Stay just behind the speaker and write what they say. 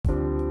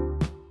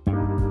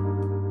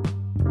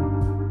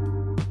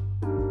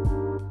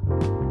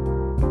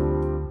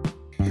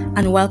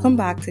and welcome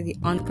back to the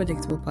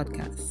Unpredictable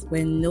Podcast,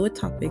 where no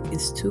topic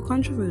is too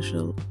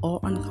controversial or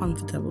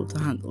uncomfortable to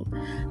handle.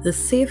 The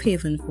safe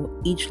haven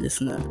for each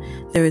listener.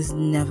 There is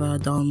never a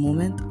dull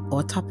moment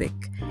or topic.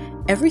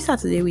 Every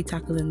Saturday, we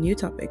tackle a new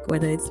topic,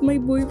 whether it's my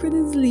boyfriend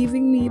is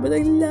leaving me, but I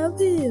love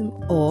him,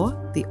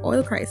 or the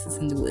oil crisis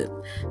in the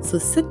world. So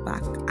sit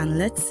back and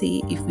let's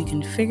see if we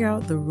can figure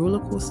out the roller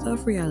coaster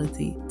of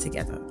reality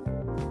together.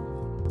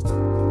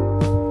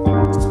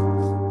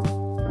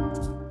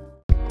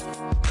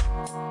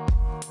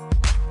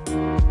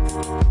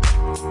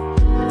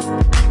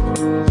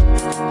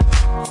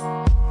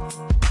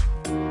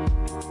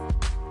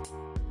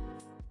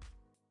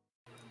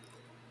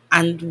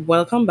 And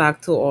welcome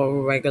back to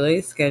our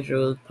regularly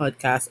scheduled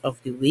podcast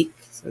of the week.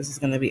 So this is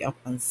going to be up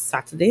on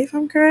Saturday, if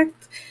I'm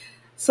correct.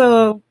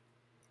 So,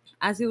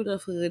 as you would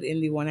have heard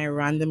in the one I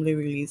randomly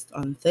released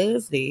on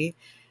Thursday,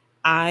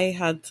 I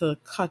had to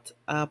cut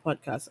a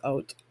podcast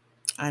out,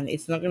 and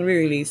it's not going to be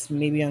released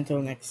maybe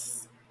until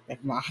next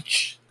like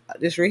March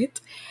at this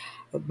rate.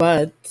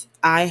 But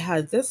I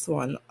had this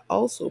one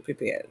also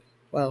prepared.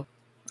 Well,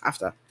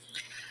 after,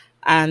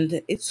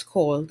 and it's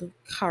called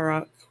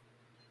Kara.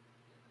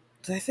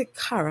 Did I say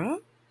Kara?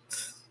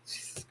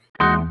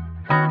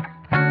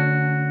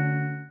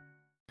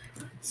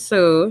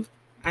 So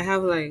I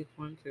have like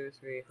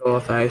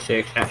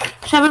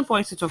 7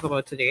 points to talk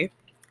about today,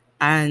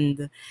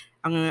 and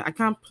I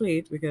can't play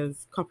it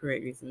because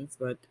copyright reasons.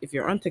 But if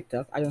you're on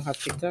TikTok, I don't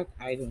have TikTok.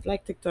 I don't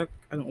like TikTok.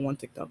 I don't want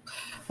TikTok.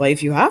 But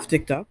if you have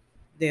TikTok,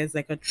 there's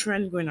like a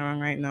trend going around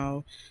right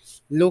now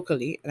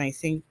locally, and I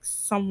think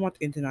somewhat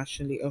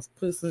internationally, of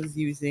persons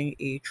using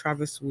a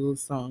Travis Wool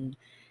song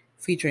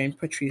featuring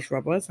Patrice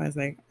Roberts. I was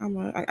like,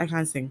 I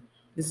can't sing.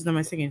 This is not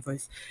my singing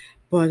voice.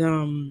 But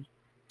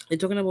they're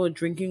talking about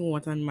drinking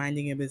water and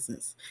minding your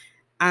business.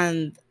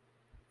 And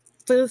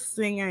first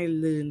thing I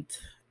learned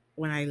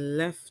when I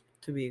left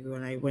Tobago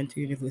and I went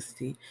to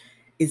university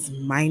is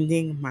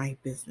minding my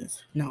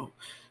business. Now,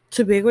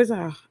 Tobago is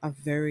a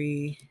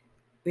very,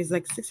 there's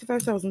like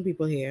 65,000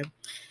 people here,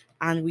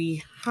 and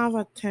we have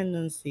a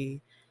tendency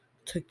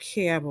to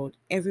care about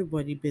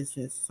everybody'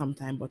 business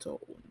sometime but our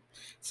own.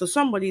 So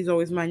somebody's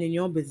always minding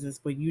your business,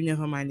 but you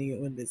never minding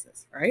your own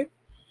business, right?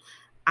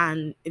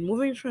 And in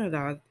moving to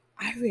Trinidad,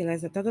 I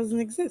realized that doesn't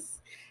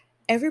exist.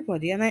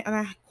 Everybody, and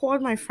I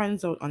called my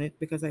friends out on it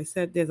because I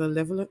said there's a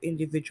level of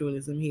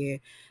individualism here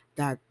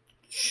that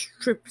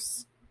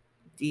strips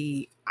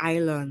the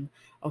island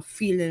of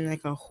feeling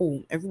like a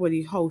home.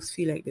 Everybody's house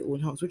feel like their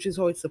own house, which is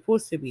how it's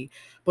supposed to be.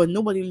 But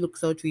nobody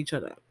looks out to each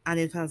other, and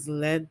it has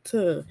led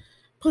to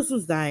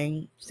persons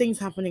dying, things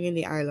happening in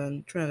the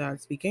island,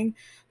 Trinidad speaking,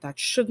 that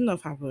shouldn't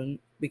have happened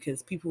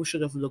because people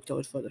should have looked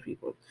out for the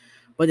people.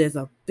 But there's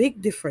a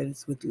big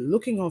difference with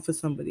looking out for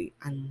somebody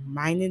and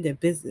minding their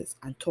business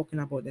and talking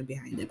about them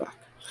behind their back.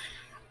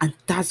 And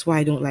that's why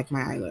I don't like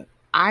my island.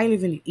 I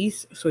live in the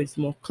east, so it's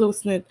more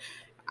close knit.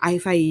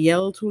 If I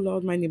yell too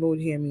loud, my neighbor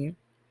would hear me.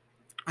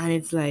 And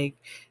it's like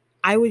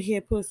I would hear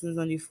persons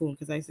on the phone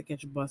because I used to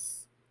catch a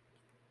bus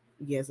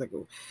years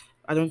ago.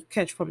 I don't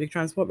catch public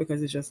transport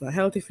because it's just not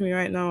healthy for me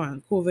right now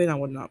and COVID and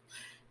whatnot.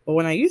 But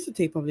when I used to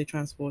take public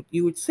transport,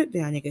 you would sit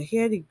there and you could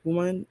hear the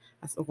woman,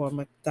 as oh God,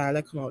 my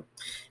dialect come out.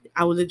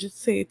 I would legit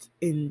say it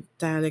in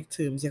dialect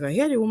terms. You could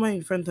hear the woman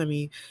in front of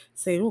me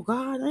saying, "Oh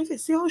God, and if you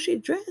see how she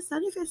dressed,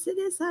 and if you see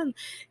this, and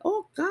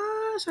oh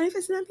gosh, and if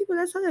you see them people,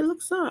 that's how they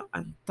look, so."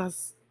 And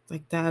that's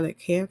like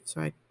dialect here.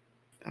 So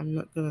I'm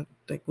not gonna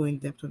like go in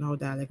depth on how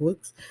dialect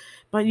works.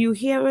 But you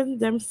hearing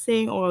them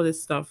saying all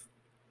this stuff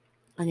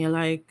and you're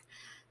like,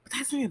 but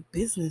that's not your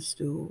business,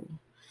 though.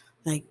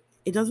 Like,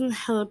 it doesn't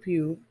help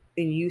you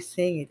in you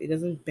saying it. It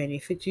doesn't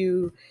benefit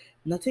you.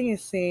 Nothing you're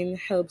saying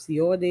helps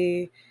your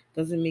day.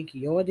 Doesn't make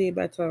your day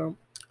better. And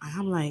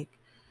I'm like,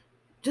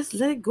 just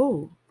let it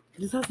go.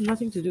 This has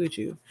nothing to do with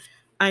you.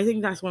 I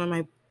think that's one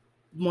of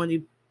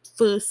the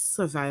first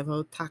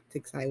survival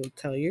tactics I would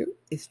tell you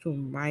is to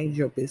mind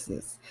your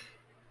business.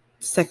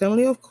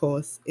 Secondly, of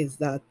course, is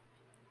that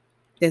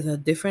there's a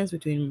difference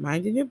between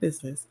minding your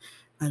business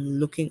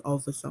and looking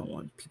out for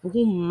someone. People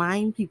who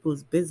mind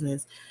people's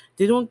business,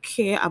 they don't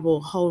care about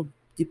how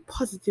the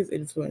positive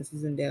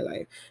influences in their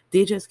life.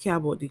 They just care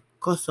about the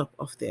gossip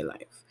of their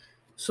life.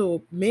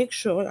 So make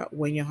sure that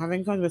when you're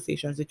having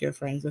conversations with your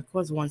friends, of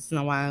course, once in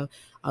a while,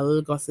 a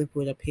little gossip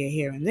will appear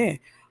here and there,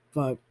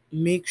 but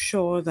make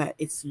sure that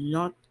it's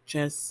not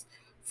just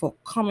for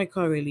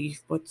comical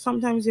relief, but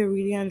sometimes you're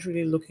really and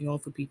truly looking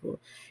out for people.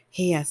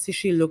 Hey, I see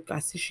she like I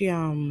see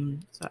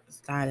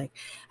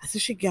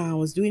she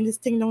was doing this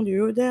thing down the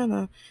road there,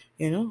 and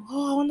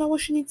oh, I wonder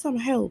what she needs some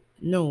help.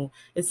 No,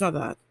 it's not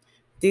that.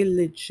 They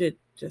legit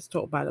just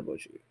talk bad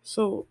about you.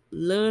 So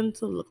learn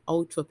to look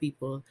out for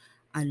people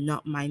and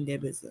not mind their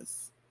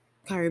business.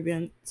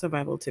 Caribbean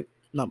survival tip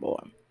number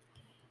one.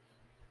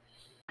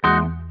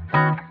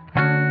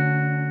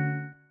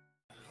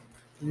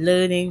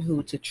 Learning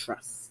who to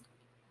trust.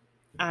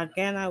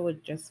 Again, I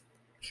would just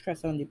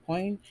stress on the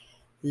point.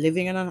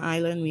 Living on an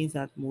island means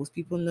that most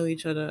people know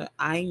each other.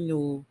 I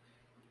know,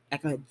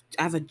 like, I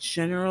have a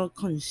general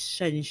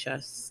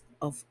consensus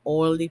of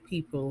all the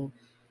people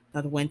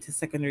that went to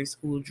secondary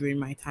school during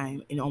my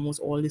time. In almost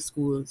all the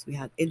schools, we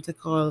had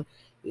intercall,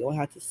 we all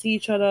had to see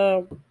each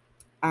other,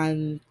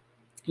 and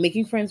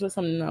making friends was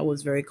something that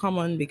was very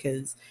common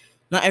because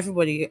not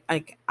everybody,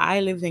 like, I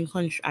lived in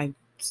country, I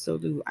still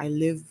do, I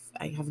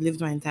have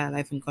lived my entire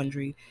life in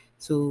country.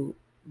 So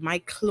my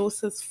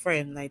closest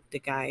friend, like the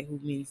guy who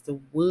means the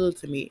world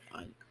to me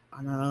on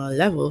a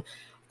level,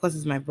 of course,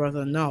 is my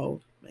brother now,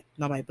 like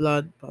not by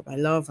blood but by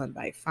love and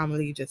by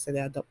family, just so they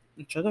adopt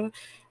each other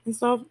and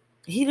stuff.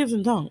 He lives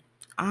in town.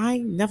 I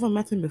never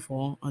met him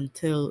before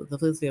until the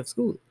first day of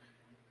school.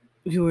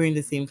 We were in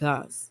the same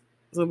class.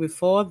 So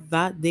before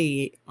that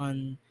day,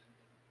 on,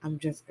 I'm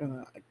just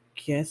gonna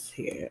guess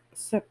here,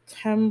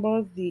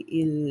 September the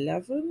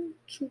 11th,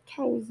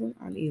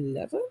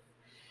 2011?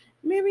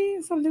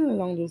 Maybe something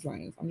along those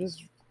lines. I'm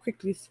just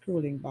quickly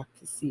scrolling back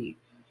to see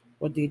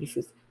what day this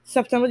is.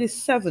 September the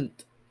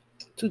 7th,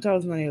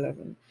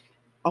 2011.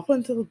 Up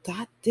until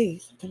that day,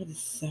 September the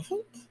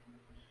 7th,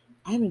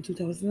 I'm in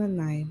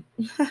 2009.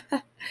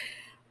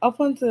 Up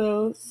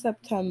until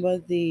September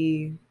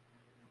the,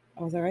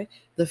 I was alright,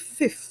 the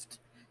 5th,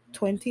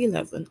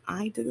 2011,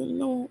 I didn't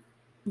know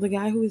the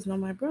guy who is now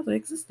my brother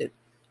existed.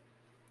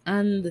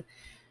 And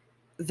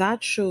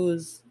that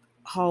shows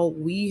how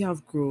we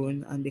have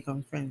grown and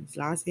become friends.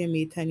 Last year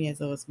made 10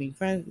 years of us being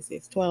friends, this year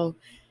it's 12.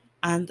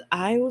 And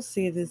I will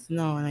say this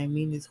now, and I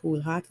mean this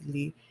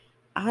wholeheartedly.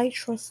 I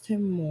trust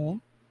him more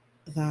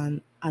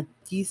than a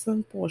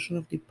decent portion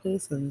of the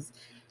persons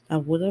that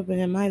would have been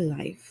in my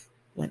life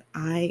and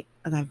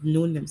I've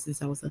known them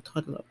since I was a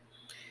toddler.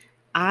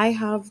 I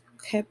have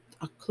kept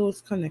a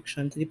close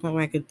connection to the point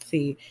where I could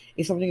say,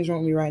 if something is wrong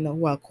with me right now,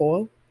 who I'll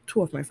call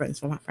two of my friends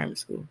from primary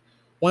school.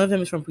 One of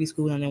them is from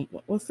preschool, and then,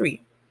 well,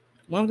 three.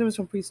 One of them is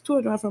from preschool, two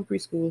of them are from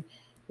preschool,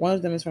 one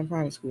of them is from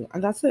primary school,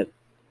 and that's it.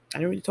 I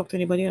don't really talk to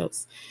anybody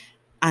else.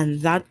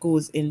 And that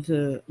goes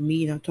into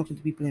me not talking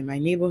to people in my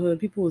neighborhood.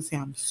 People will say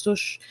I'm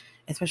stush,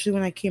 especially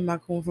when I came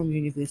back home from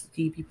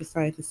university. People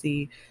started to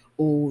say,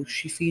 oh,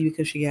 she feel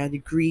because she got a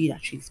degree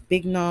that she's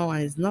big now.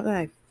 And it's not that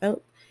I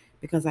felt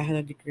because I had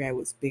a degree I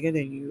was bigger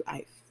than you.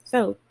 I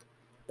felt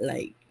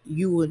like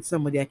you were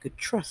somebody I could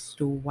trust.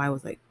 So why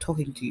was I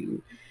talking to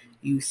you?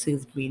 You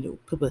served me no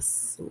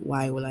purpose. So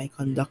why will I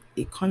conduct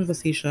a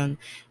conversation?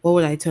 What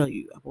would I tell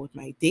you about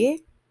my day?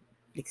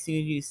 Next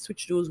thing you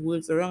switch those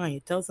words around and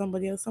you tell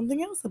somebody else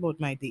something else about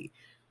my day.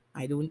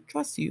 I don't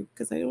trust you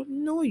because I don't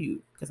know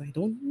you, because I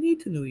don't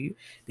need to know you,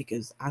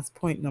 because as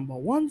point number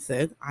one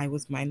said, I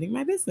was minding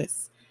my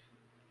business.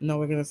 Now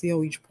we're gonna see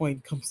how each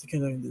point comes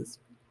together in this.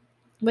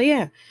 But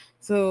yeah,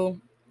 so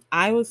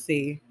I would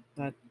say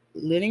that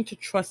learning to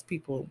trust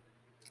people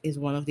is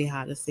one of the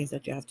hardest things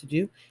that you have to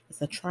do.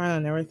 It's a trial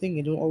and error thing.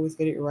 You don't always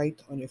get it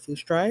right on your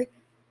first try.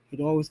 You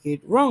don't always get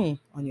it wrong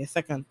on your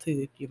second,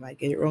 third. You might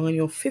get it wrong on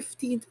your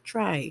 15th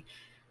try.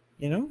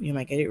 You know, you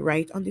might get it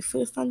right on the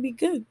first and be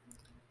good.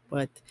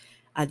 But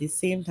at the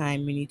same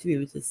time, you need to be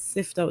able to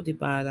sift out the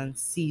bad and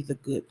see the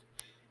good.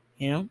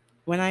 You know,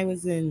 when I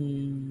was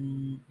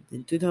in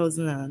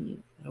 2000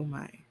 and, oh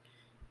my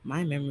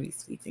memory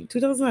is fleeting.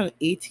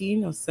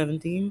 2018 or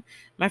 17,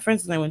 my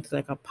friends and I went to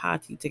like a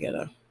party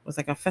together. It was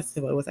like a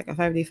festival. It was like a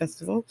 5-day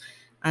festival,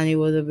 and it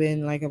would have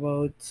been like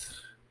about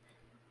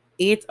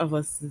 8 of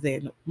us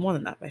there. No, more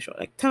than that, by sure.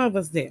 Like 10 of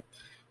us there.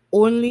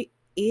 Only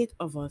 8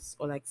 of us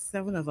or like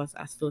 7 of us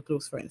are still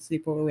close friends. So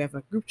probably we have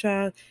a group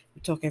chat. We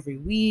talk every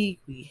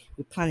week.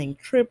 We're planning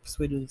trips.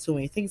 We're doing so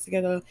many things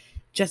together.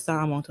 Just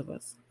that amount of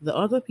us. The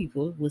other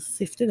people were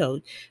sifted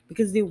out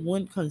because they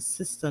weren't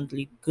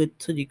consistently good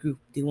to the group.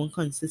 They weren't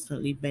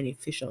consistently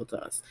beneficial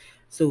to us.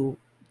 So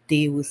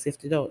they were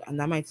sifted out. And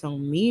that might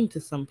sound mean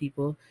to some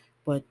people,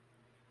 but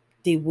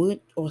they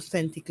weren't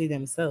authentically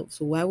themselves.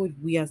 So why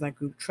would we as a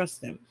group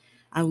trust them?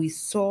 And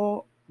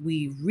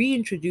we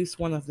reintroduced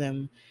one of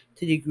them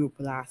to the group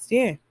last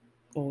year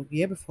or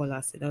year before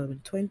last year. That would have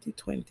been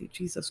 2020.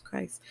 Jesus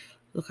Christ.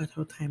 Look at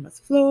how time has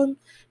flown.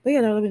 But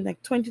yeah, that would have been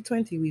like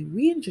 2020. We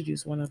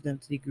reintroduced one of them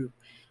to the group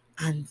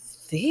and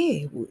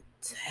they were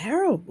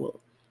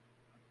terrible.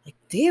 Like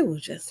they were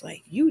just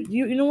like you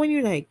know when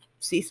you like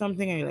say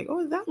something and you're like,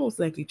 oh, that most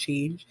likely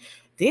changed.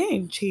 They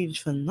ain't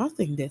changed for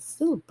nothing. They're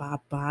still a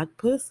bad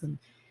person,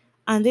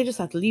 and they just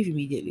had to leave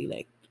immediately.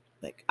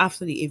 Like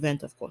after the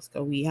event, of course,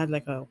 because we had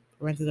like a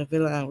rented a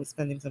villa and we're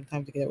spending some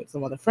time together with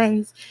some other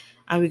friends,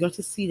 and we got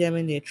to see them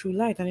in their true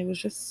light, and it was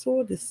just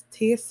so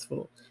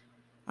distasteful.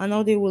 And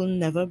now they will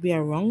never be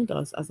around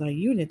us as a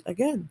unit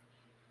again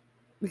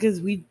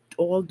because we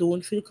all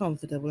don't feel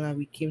comfortable, and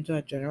we came to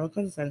a general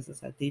consensus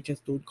that they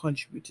just don't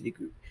contribute to the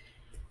group.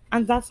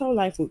 And that's how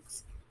life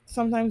works.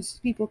 Sometimes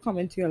people come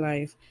into your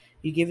life,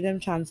 you give them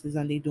chances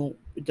and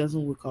it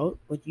doesn't work out.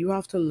 But you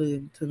have to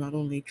learn to not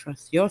only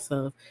trust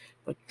yourself,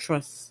 but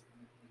trust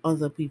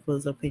other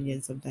people's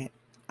opinions sometimes.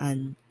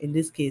 And in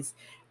this case,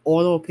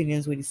 all our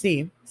opinions were the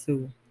same,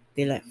 so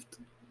they left.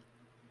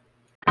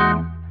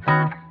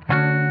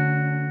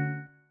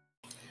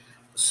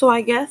 So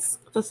I guess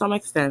to some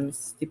extent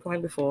the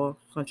point before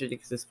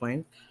contradicts this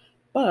point.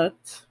 But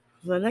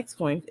the next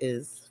point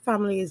is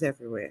family is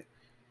everywhere.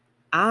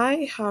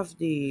 I have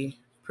the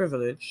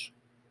privilege,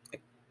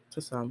 like,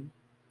 to some,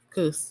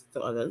 curse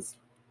to others,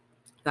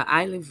 that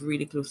I live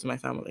really close to my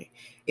family.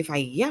 If I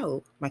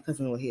yell, my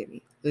cousin will hear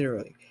me,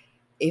 literally.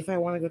 If I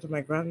want to go to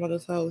my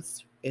grandmother's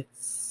house,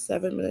 it's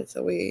 7 minutes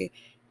away.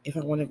 If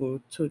I want to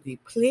go to the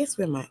place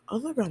where my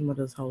other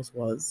grandmother's house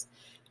was,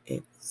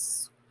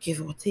 it's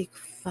give or take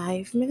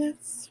 5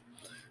 minutes.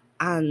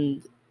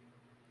 And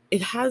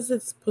it has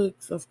its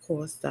perks, of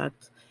course, that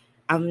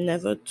I'm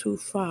never too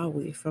far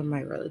away from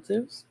my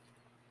relatives.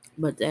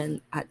 But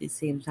then at the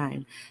same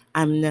time,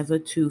 I'm never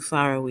too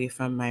far away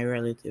from my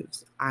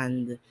relatives.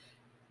 And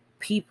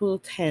people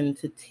tend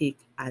to take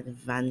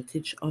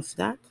advantage of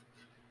that.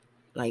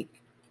 Like,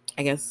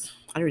 I guess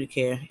I don't really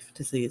care if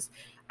to say this.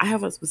 I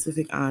have a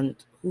specific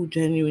aunt who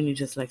genuinely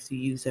just likes to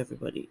use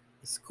everybody.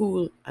 It's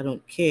cool. I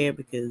don't care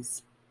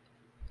because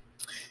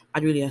I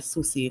don't really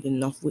associate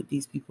enough with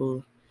these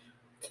people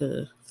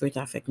to for it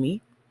to affect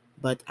me.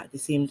 But at the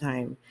same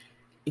time,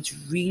 it's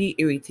really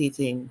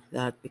irritating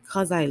that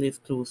because I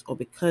live close or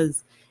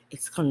because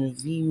it's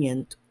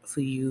convenient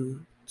for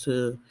you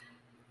to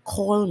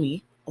call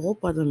me or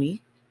bother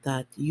me,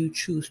 that you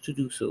choose to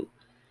do so.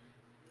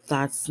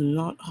 That's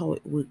not how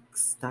it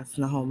works. That's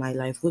not how my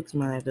life works.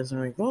 My life doesn't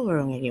revolve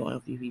around any one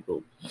of you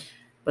people.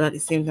 But at the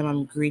same time,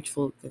 I'm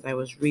grateful because I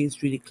was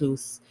raised really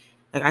close.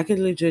 Like I could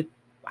legit,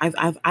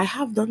 I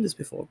have done this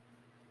before.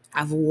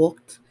 I've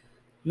walked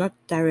not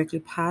directly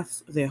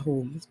past their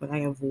homes, but I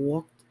have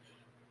walked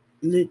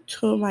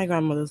to my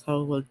grandmother's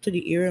house, well, to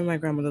the area my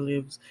grandmother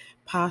lives,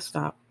 past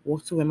that,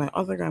 walked to where my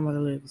other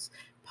grandmother lives,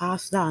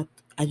 past that,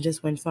 and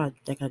just went for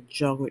like a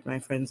jog with my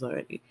friends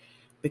already,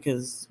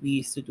 because we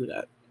used to do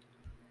that.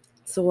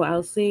 So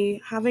I'll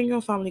say having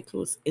your family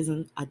close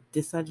isn't a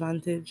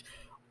disadvantage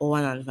or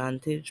an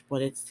advantage,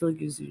 but it still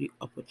gives you the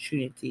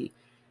opportunity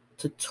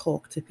to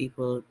talk to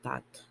people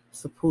that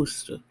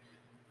supposed to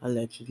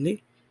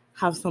allegedly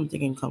have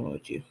something in common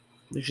with you,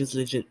 which is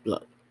legit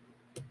blood.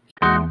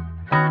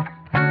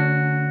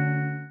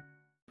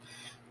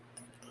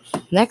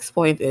 Next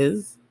point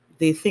is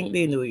they think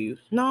they know you.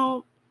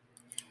 Now,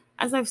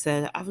 as I've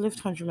said, I've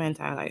lived country my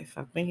entire life.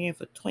 I've been here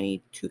for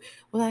 22.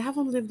 Well, I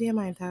haven't lived here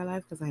my entire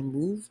life because I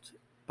moved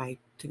by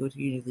to go to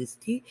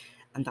university,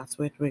 and that's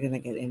what we're gonna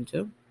get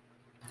into.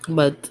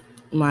 But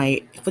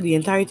my for the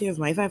entirety of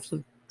my, if I have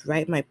to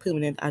write my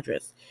permanent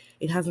address,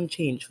 it hasn't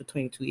changed for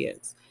 22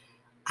 years.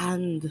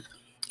 And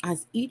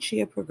as each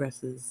year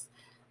progresses,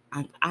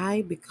 and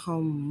I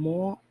become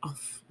more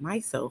of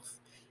myself,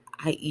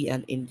 i.e.,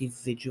 an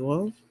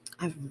individual,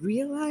 I've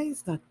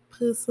realized that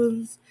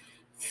persons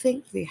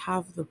think they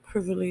have the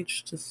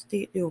privilege to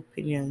state their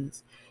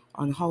opinions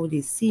on how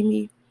they see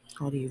me,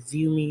 how they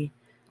view me,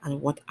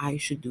 and what I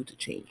should do to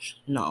change.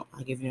 Now,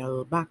 I'll give you a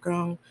little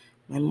background.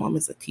 My mom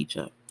is a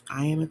teacher.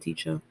 I am a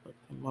teacher, but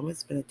my mom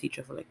has been a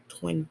teacher for like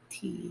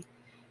 20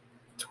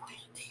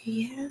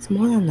 years,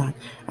 more than that.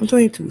 I'm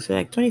 22, so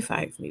like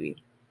 25 maybe.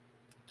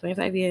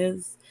 25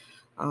 years.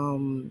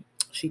 Um,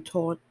 she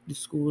taught the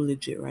school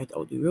legit right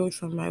out the road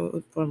from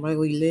where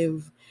we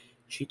live.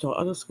 She taught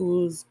other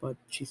schools, but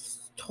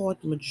she's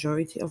taught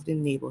majority of the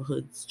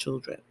neighborhood's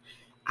children,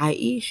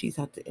 i.e., she's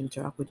had to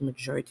interact with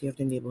majority of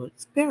the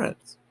neighborhood's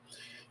parents.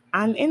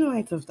 And in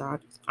light of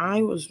that,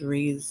 I was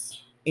raised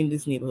in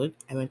this neighborhood.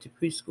 I went to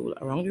preschool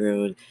around the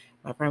road.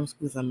 My primary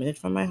school is a minute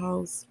from my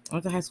house. I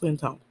went to high school in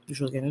town. We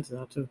should get into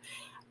that too.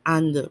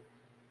 And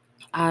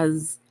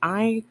as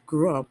I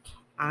grew up,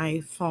 I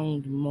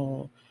found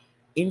more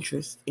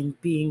interest in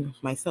being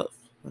myself,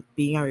 not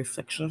being a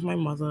reflection of my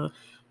mother,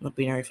 not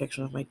being a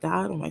reflection of my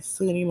dad or my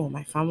surname or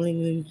my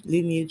family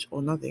lineage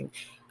or nothing.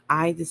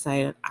 I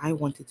decided I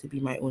wanted to be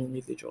my own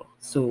individual.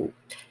 So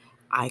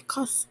I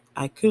cuss,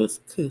 I cuss.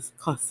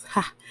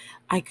 Ha!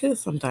 I curse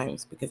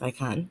sometimes because I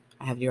can.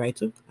 I have the right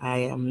to. I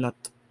am not,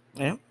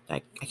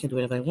 like I can do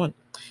whatever I want.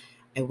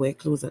 I wear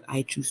clothes that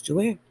I choose to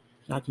wear.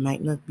 That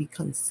might not be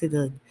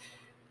considered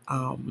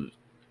um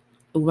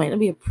it might not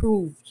be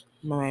approved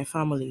by my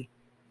family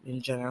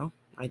in general.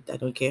 I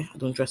don't care. I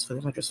don't dress for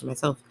them. I dress for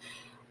myself.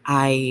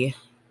 I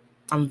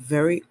am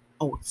very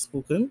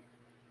outspoken.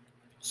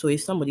 So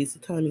if somebody's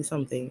telling me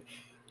something,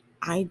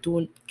 I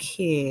don't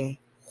care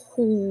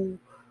who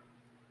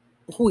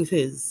who it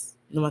is.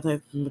 No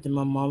matter if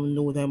my mom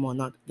know them or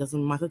not,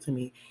 doesn't matter to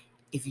me.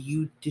 If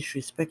you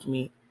disrespect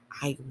me,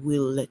 I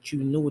will let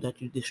you know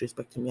that you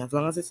disrespect me as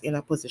long as it's in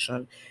a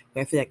position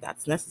where I feel like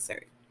that's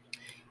necessary.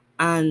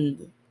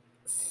 And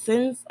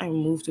since I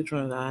moved to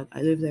Trinidad,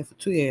 I lived there for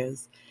 2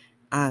 years,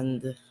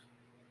 and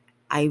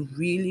I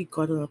really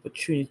got an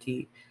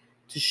opportunity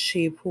to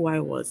shape who I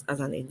was as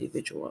an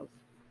individual.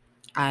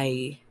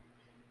 I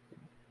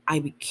I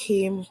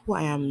became who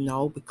I am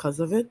now because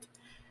of it,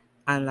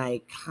 and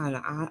I can't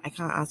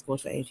ask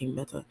God for anything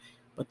better,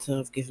 but to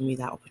have given me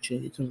that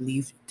opportunity to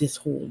leave this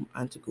home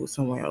and to go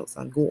somewhere else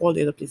and go all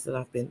the other places that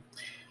I've been.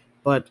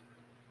 But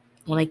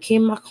when I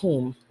came back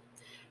home,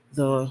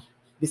 the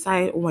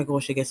beside, oh my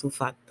gosh, I get so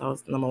fat. That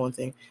was number one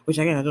thing. Which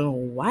again, I don't know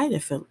why they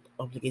felt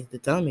obligated to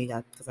tell me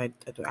that because I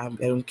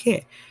don't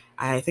care.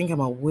 I think I'm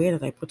aware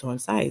that I put on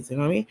size, you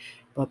know what I mean?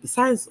 But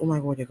besides, oh my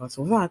God, you got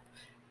so fat,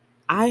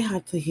 I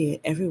had to hear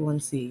everyone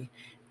say,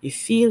 you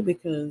feel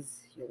because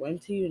you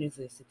went to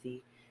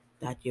university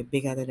that you're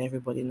bigger than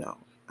everybody now.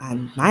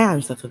 And my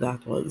answer to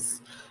that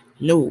was,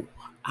 no,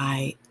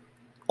 I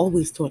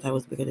always thought I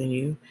was bigger than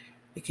you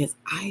because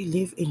I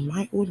live in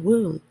my own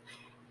world.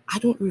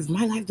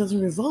 My life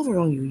doesn't revolve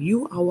around you.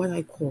 You are what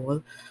I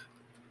call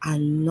a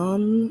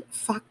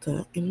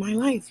non-factor in my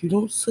life. You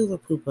don't serve a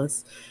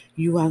purpose.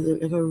 You are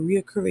like a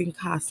recurring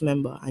cast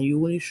member and you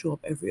only show up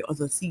every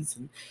other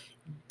season.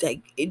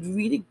 Like it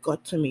really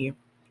got to me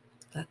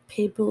that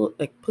people,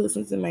 like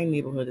persons in my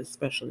neighborhood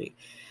especially,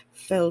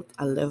 felt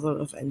a level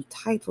of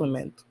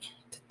entitlement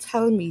to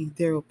tell me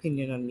their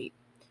opinion on me.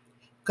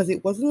 Because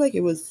it wasn't like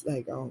it was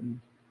like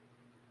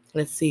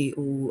let's say,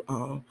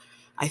 oh,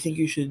 I think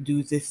you should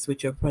do this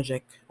with your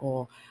project,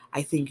 or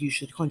I think you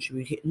should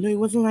contribute here. No, it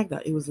wasn't like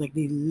that. It was like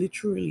they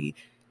literally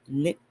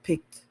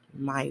nitpicked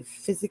my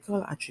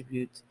physical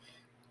attribute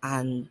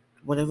and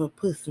whatever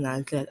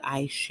personality that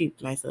I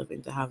shaped myself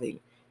into having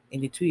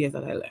in the 2 years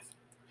that I left.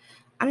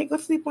 And it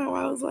got to the point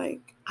where I was like,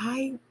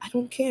 I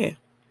don't care.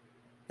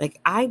 Like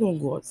I don't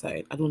go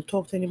outside. I don't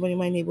talk to anybody in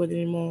my neighborhood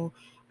anymore.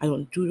 I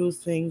don't do those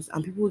things.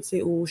 And people would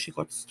say, "Oh, she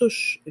got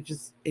stush," which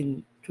is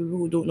in to people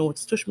who don't know what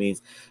stush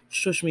means.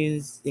 Stush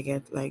means they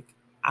get like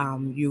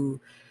you.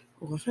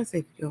 Oh, what should I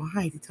say? You're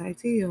high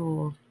tighty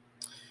or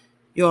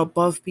you're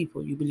above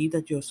people. You believe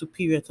that you're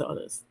superior to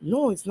others.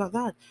 No, it's not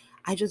that.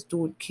 I just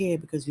don't care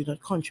because you're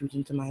not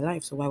contributing to my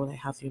life. So why would I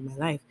have you in my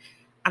life?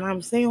 And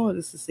I'm saying all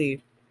this to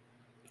say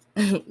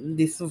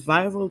the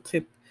survival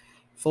tip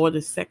for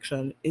this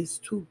section is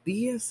to be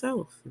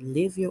yourself,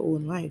 live your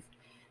own life.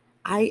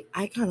 I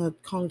cannot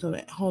count on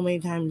it how many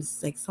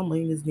times like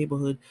somebody in this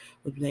neighborhood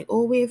would be like,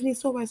 "Oh, Waveney,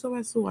 so,"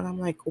 and I'm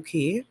like,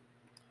 "Okay,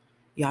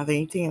 you have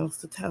anything else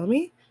to tell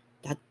me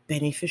that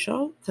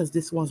beneficial? Because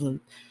this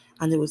wasn't."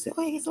 And they would say,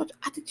 "Oh, it's not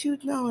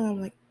attitude now," and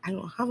I'm like, "I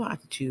don't have an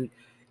attitude.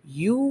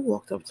 You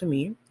walked up to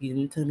me. You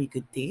didn't tell me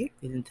good day.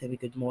 You didn't tell me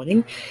good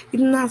morning. You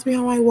didn't ask me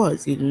how I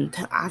was. You didn't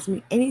ask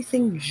me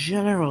anything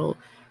general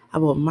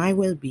about my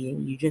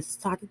well-being. You just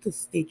started to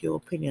state your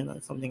opinion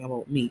on something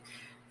about me,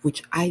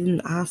 which I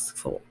didn't ask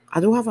for. I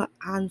don't have an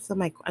answer.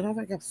 I don't have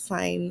like a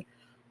sign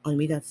on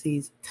me that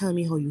says, 'Tell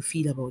me how you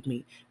feel about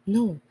me.'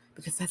 No,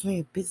 because that's not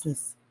your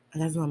business.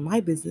 And that's not my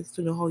business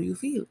to know how you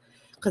feel.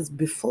 Because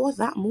before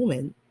that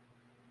moment,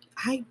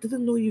 I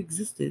didn't know you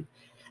existed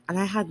and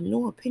I had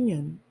no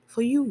opinion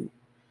for you.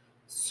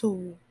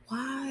 So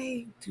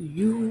why do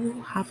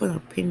you have an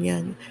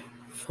opinion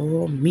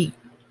for me?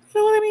 You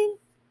know what I mean?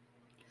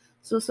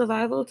 So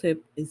survival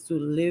tip is to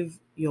live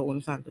your own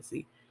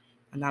fantasy.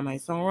 And that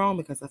might sound wrong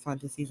because a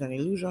fantasy is an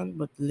illusion,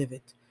 but live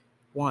it.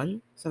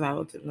 One,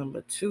 survival tip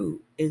number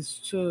two is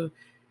to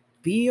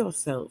be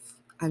yourself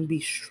and be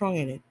strong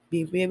in it.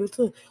 Be able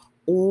to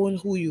own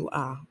who you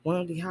are. One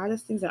of the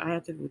hardest things that I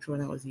had to go through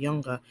when I was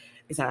younger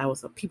is that I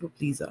was a people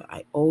pleaser.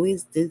 I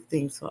always did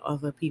things for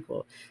other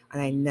people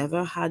and I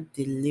never had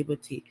the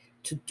liberty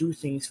to do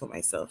things for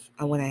myself.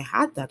 And when I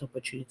had that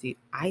opportunity,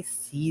 I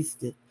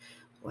seized it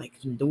like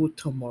no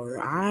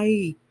tomorrow.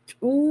 I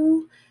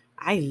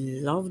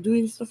love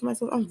doing stuff for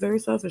myself. I'm very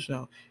selfish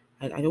now.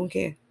 I don't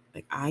care.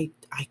 Like I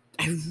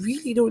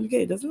really don't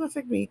care. It doesn't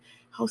affect me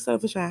how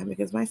selfish I am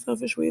because my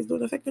selfish ways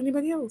don't affect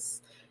anybody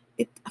else.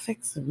 It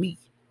affects me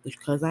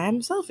because I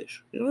am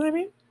selfish. You know what I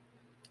mean?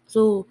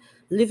 So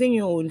living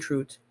your own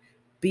truth,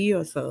 be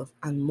yourself,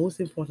 and most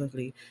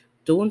importantly,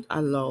 don't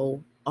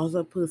allow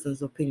other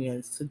person's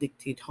opinions to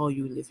dictate how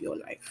you live your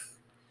life.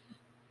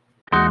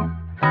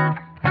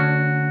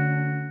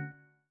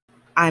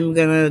 I'm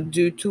gonna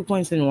do 2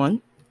 points in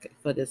one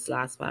for this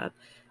last part.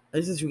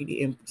 This is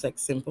really it's like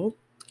simple.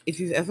 If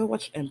you've ever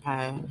watched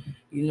Empire,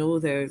 you know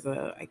there's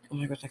oh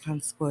my gosh, I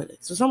can't spoil it.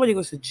 So somebody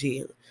goes to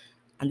jail,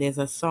 and there's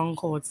a song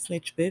called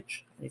Snitch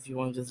Bitch. If you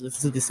want to just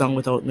listen to the song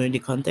without knowing the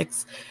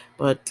context,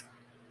 but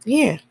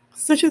yeah,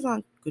 snitches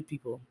aren't good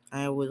people.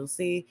 I will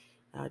say,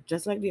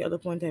 just like the other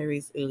point I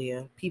raised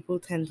earlier, people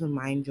tend to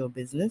mind your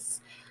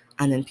business,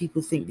 and then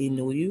people think they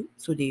know you,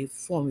 so they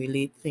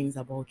formulate things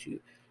about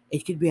you.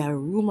 It could be a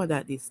rumor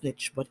that they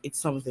snitch, but it's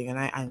something.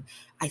 And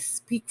I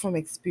speak from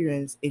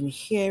experience in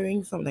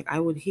hearing something. Like I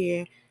would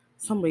hear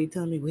somebody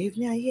tell me,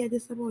 "Waveney, I hear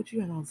this about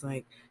you," and I was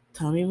like,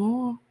 "Tell me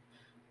more.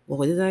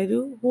 What did I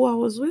do? Who I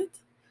was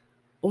with?"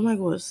 Oh my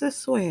gosh, I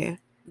swear.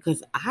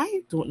 Because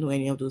I don't know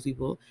any of those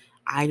people.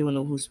 I don't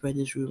know who spread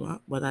this rumor,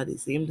 but at the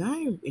same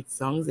time, it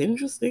sounds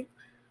interesting.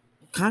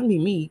 Can't be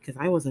me because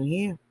I wasn't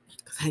here.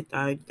 Because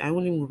I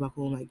only moved back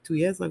home like 2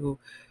 years ago.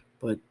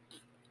 But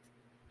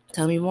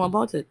tell me more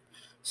about it.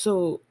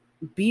 So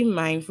be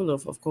mindful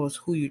of course,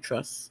 who you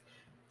trust.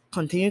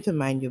 Continue to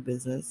mind your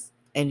business.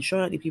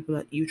 Ensure that the people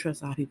that you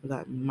trust are people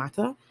that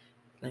matter.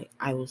 Like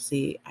I will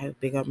say, I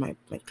big up my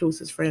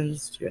closest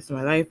friends for the rest of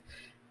my life.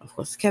 Of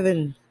course,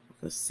 Kevin, of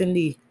course,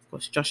 Cindy, of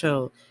course,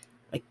 Joshua,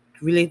 like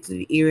related to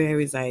the area I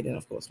reside in,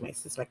 of course, my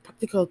sister, like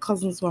practical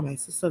cousins who are my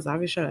sisters,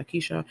 Avisha,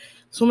 Akisha,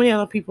 so many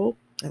other people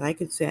that I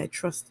could say I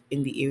trust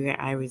in the area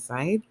I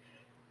reside.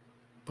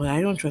 But I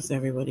don't trust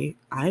everybody.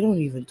 I don't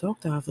even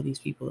talk to half of these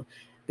people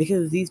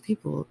because these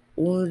people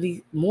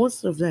only,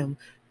 most of them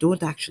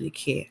don't actually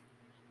care.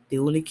 They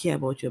only care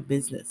about your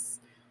business.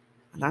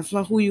 And that's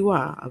not who you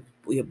are.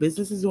 Your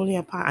business is only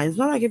a part. And it's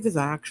not like if it's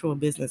an actual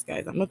business,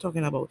 guys. I'm not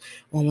talking about,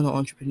 oh, I'm an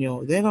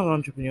entrepreneur. They're not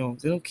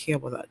entrepreneurs. They don't care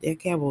about that. They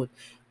care about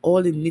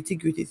all the nitty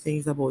gritty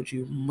things about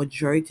you,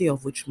 majority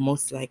of which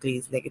most likely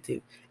is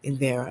negative in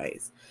their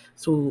eyes.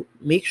 So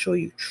make sure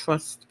you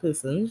trust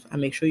persons and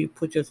make sure you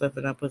put yourself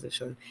in a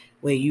position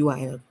where you are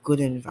in a good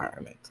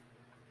environment.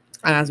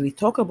 And as we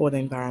talk about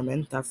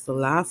environment, that's the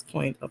last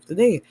point of the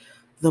day,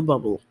 the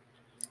bubble.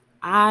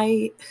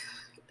 I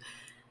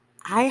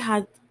I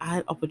had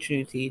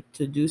opportunity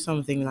to do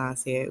something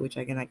last year, which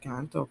again I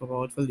can't talk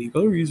about for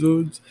legal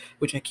reasons,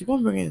 which I keep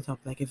on bringing it up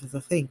like if it's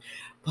a thing,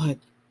 but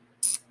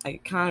I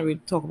can't really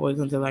talk about it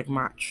until like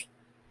March.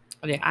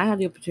 Okay, I had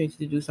the opportunity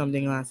to do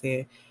something last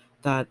year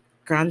that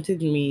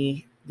granted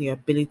me the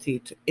ability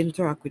to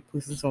interact with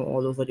persons from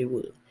all over the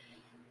world,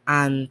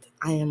 and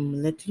I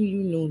am letting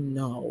you know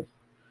now,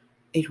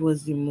 it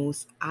was the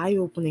most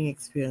eye-opening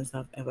experience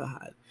I've ever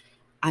had.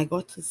 I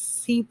got to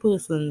see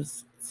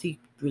persons, see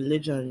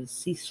religions,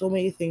 see so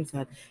many things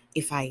that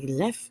if I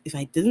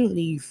didn't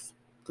leave,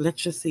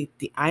 let's just say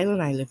the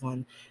island I live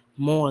on,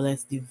 more or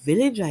less the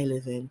village I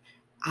live in,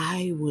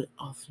 I would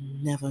have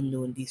never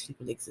known these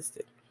people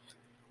existed.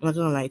 I'm not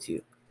gonna lie to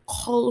you.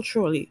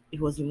 Culturally, it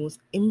was the most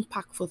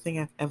impactful thing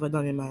I've ever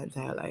done in my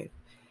entire life.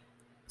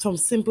 Some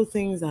simple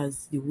things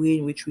as the way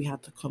in which we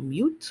had to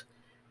commute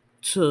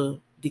to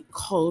the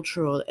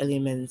cultural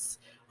elements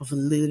of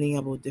learning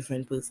about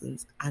different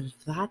persons. And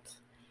that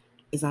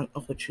is an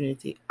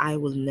opportunity I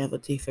will never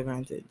take for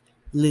granted.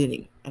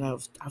 Learning, and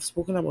I've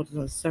spoken about it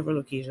on several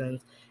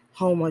occasions,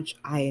 how much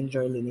I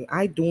enjoy learning.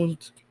 I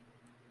don't.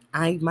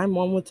 I My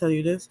mom will tell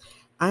you this.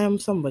 I am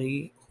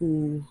somebody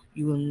who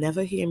you will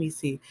never hear me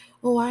say,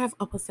 "Oh, I have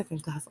upper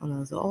second class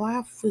honors," or "Oh, I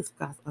have first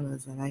class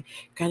honors," and I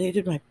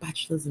graduated my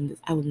bachelor's in this.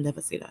 I would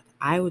never say that.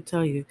 I would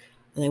tell you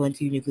that I went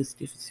to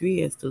university for 3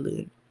 years to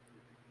learn.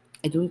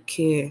 I don't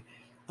care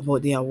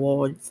about the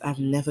awards. I've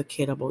never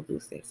cared about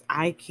those things.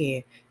 I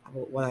care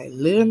about what I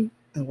learn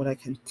and what I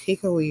can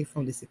take away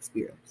from this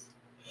experience.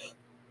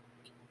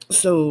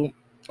 So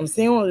I'm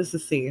saying all this to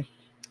say,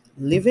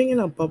 living in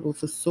a bubble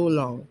for so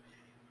long,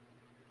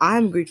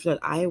 I'm grateful that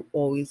I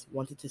always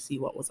wanted to see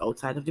what was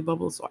outside of the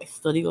bubble. So I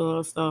studied a lot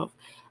of stuff.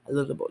 I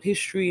learned about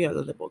history. I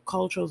learned about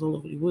cultures all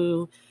over the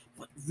world.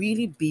 But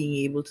really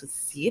being able to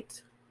see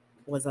it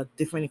was a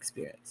different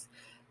experience.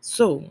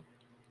 So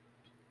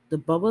the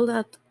bubble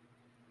that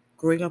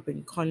growing up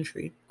in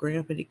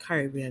the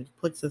Caribbean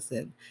puts us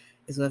in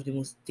is one of the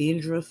most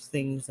dangerous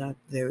things that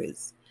there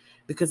is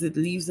because it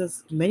leaves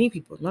us, many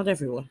people, not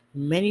everyone,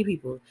 many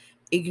people,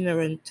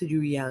 ignorant to the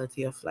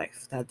reality of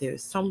life, that there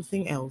is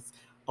something else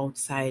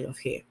outside of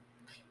here,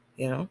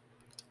 you know?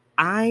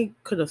 I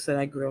could have said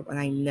I grew up and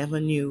I never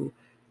knew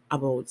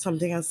about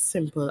something as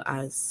simple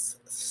as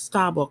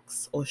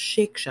Starbucks or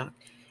Shake Shack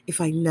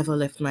if I never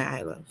left my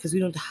island because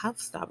we don't have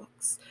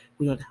Starbucks,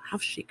 we don't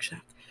have Shake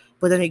Shack.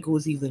 But then it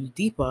goes even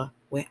deeper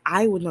where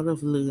I would not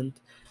have learned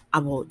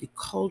about the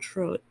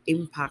cultural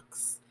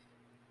impacts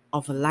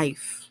of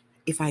life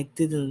if I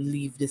didn't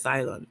leave this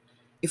island.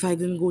 If I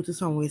didn't go to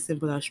somewhere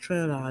simple as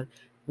Trinidad,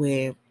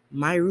 where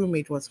my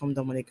roommate was from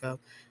Dominica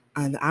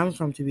and I'm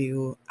from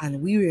Tobago,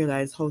 and we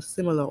realized how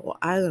similar our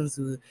islands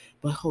were,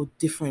 but how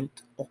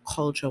different our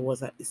culture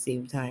was at the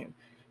same time.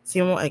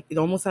 Same like it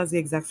almost has the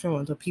exact same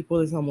amount of people,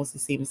 it's almost the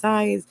same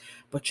size,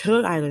 but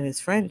Trinidad Island is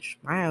French.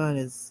 My island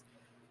is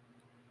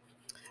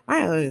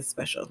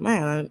special. My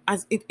island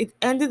as it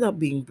ended up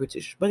being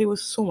British, but it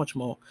was so much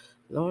more.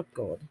 Lord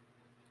God.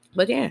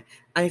 But yeah,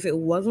 and if it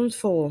wasn't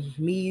for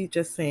me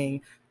just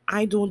saying,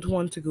 I don't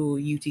want to go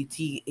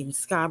UTT in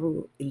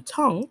Scarborough in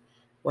Tongue,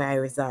 where I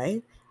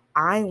reside,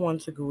 I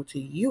want to go to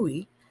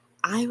UWI,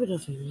 I would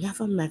have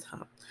never met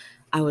her.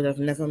 I would have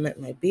never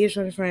met my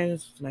Bayesian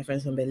friends, my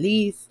friends from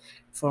Belize,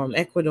 from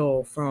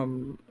Ecuador,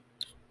 from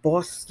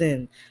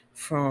Boston,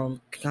 from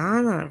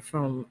Ghana,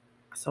 from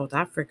South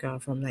Africa,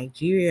 from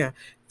Nigeria,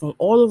 from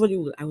all over the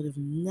world. I would have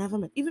never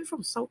met, even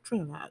from South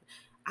Trinidad,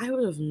 I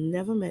would have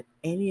never met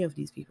any of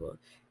these people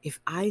if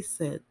I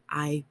said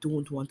I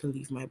don't want to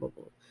leave my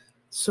bubble.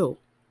 So,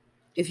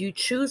 if you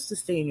choose to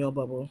stay in your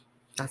bubble,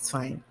 that's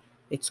fine.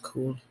 It's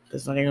cool.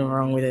 There's nothing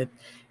wrong with it.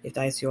 If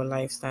that's your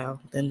lifestyle,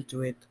 then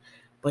do it.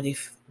 But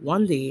if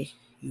one day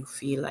you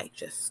feel like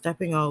just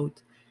stepping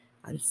out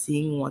and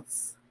seeing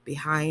what's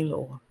behind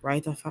or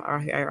right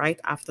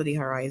after the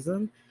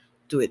horizon,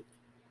 do it.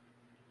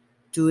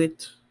 Do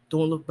it.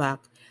 Don't look back.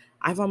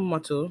 I have a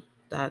motto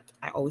that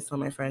I always tell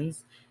my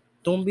friends: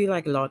 don't be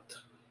like Lot.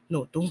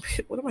 No, don't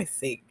be. What am I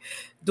saying?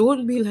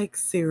 Don't be like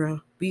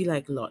Sarah. Be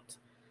like Lot.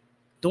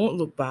 Don't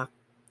look back.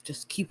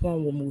 Just keep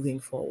on moving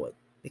forward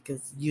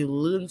because you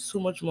learn so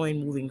much more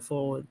in moving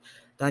forward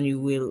than you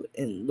will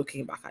in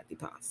looking back at the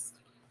past.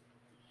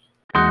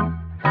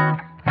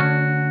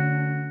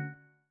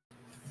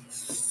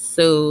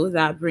 So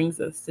that brings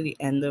us to the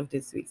end of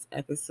this week's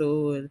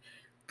episode.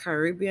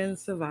 Caribbean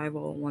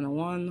Survival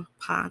 101,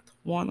 part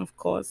one, of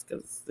course,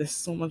 because there's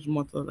so much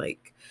more to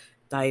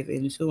dive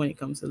into when it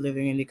comes to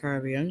living in the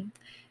Caribbean.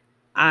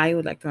 I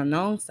would like to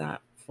announce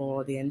that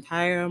for the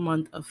entire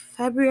month of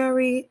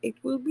February, it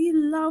will be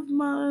Love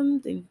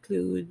Month,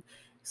 include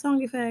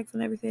song effects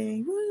and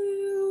everything.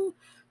 Woo!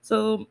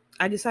 So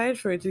I decided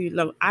for it to be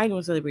love. I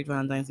don't celebrate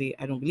Valentine's Day.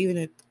 I don't believe in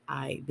it.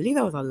 I believe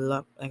I was a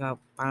love, like a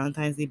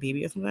Valentine's Day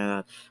baby or something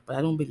like that. But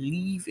I don't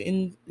believe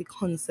in the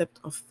concept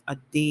of a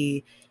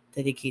day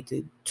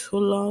dedicated to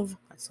love.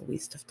 That's a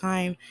waste of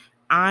time.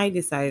 I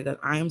decided that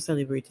I am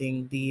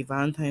celebrating the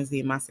Valentine's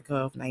Day massacre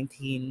of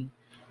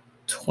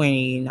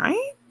 1929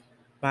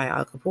 by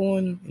Al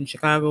Capone in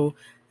Chicago.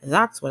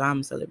 That's what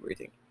I'm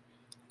celebrating,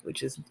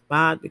 which is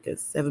bad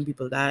because 7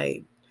 people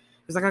died.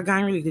 It's like a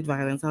gang-related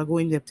violence. I'll go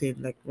in depth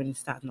in like when it's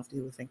starting off the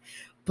whole thing.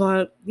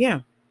 But yeah,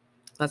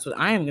 that's what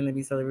I am going to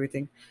be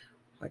celebrating.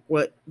 Like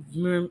what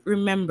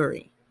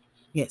remembering.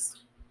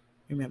 Yes,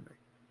 remember.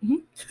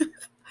 Mhm.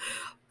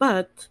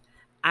 But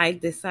I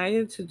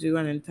decided to do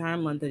an entire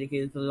month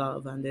dedicated to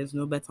love, and there's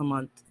no better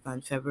month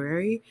than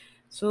February.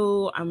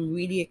 So I'm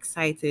really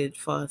excited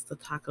for us to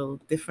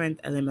tackle different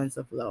elements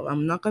of love.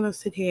 I'm not gonna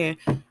sit here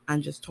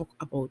and just talk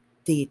about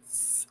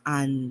dates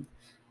and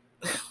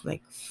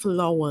like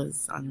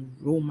flowers and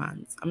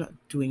romance. I'm not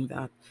doing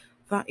that.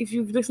 But if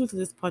you've listened to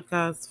this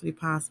podcast for the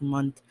past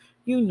month,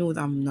 you know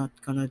that I'm not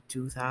gonna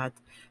do that.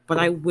 But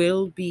I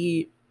will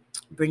be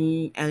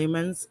bringing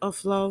elements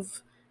of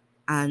love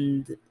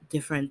and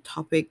different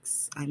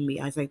topics. I may,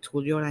 as I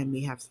told you, I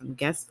may have some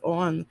guests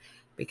on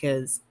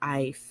because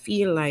I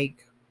feel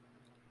like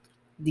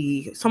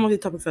the some of the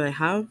topics that I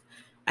have,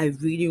 I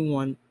really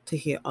want to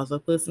hear other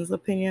person's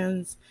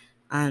opinions,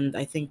 and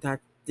I think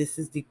that this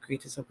is the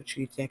greatest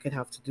opportunity I could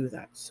have to do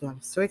that. So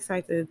I'm so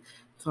excited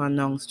to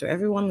announce to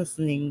everyone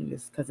listening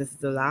this because this is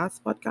the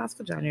last podcast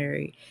for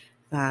January.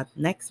 That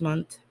next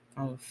month,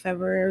 on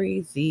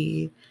February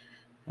the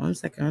 1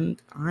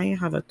 second, I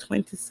have a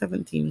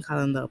 2017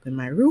 calendar up in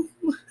my room.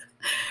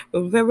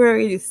 From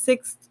February the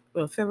 6th,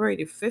 well, February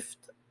the 5th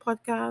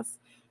podcast,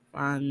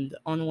 and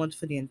onwards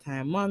for the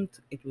entire month,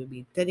 it will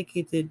be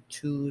dedicated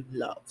to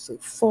love. So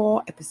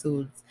 4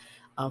 episodes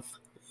of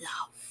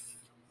love.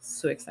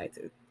 So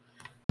excited.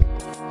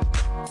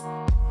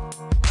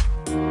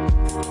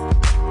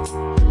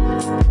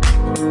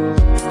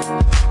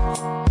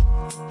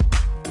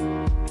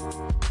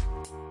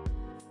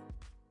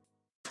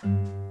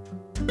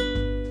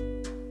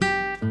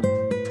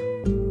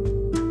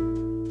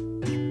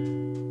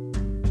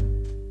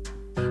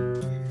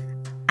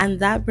 And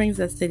that brings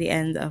us to the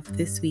end of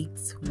this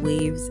week's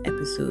Waves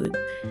episode.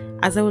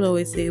 As I would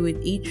always say,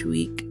 with each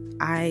week,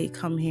 I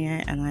come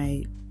here and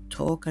I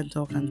talk and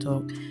talk and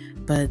talk,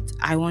 but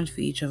I want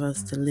for each of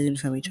us to learn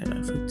from each other,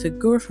 to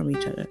grow from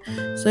each other.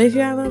 So if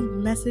you have a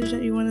message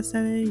that you want to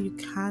send in, you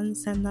can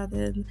send that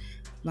in.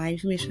 My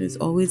information is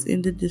always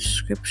in the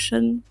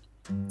description,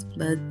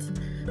 but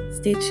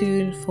stay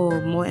tuned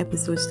for more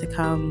episodes to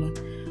come,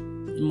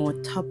 more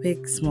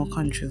topics, more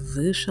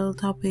controversial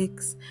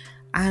topics,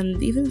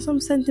 and even some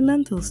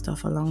sentimental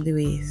stuff along the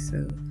way.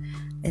 So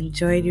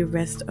enjoy the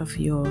rest of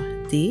your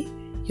day,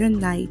 your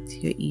night,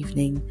 your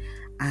evening,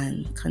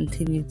 and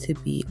continue to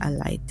be a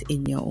light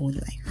in your own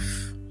life.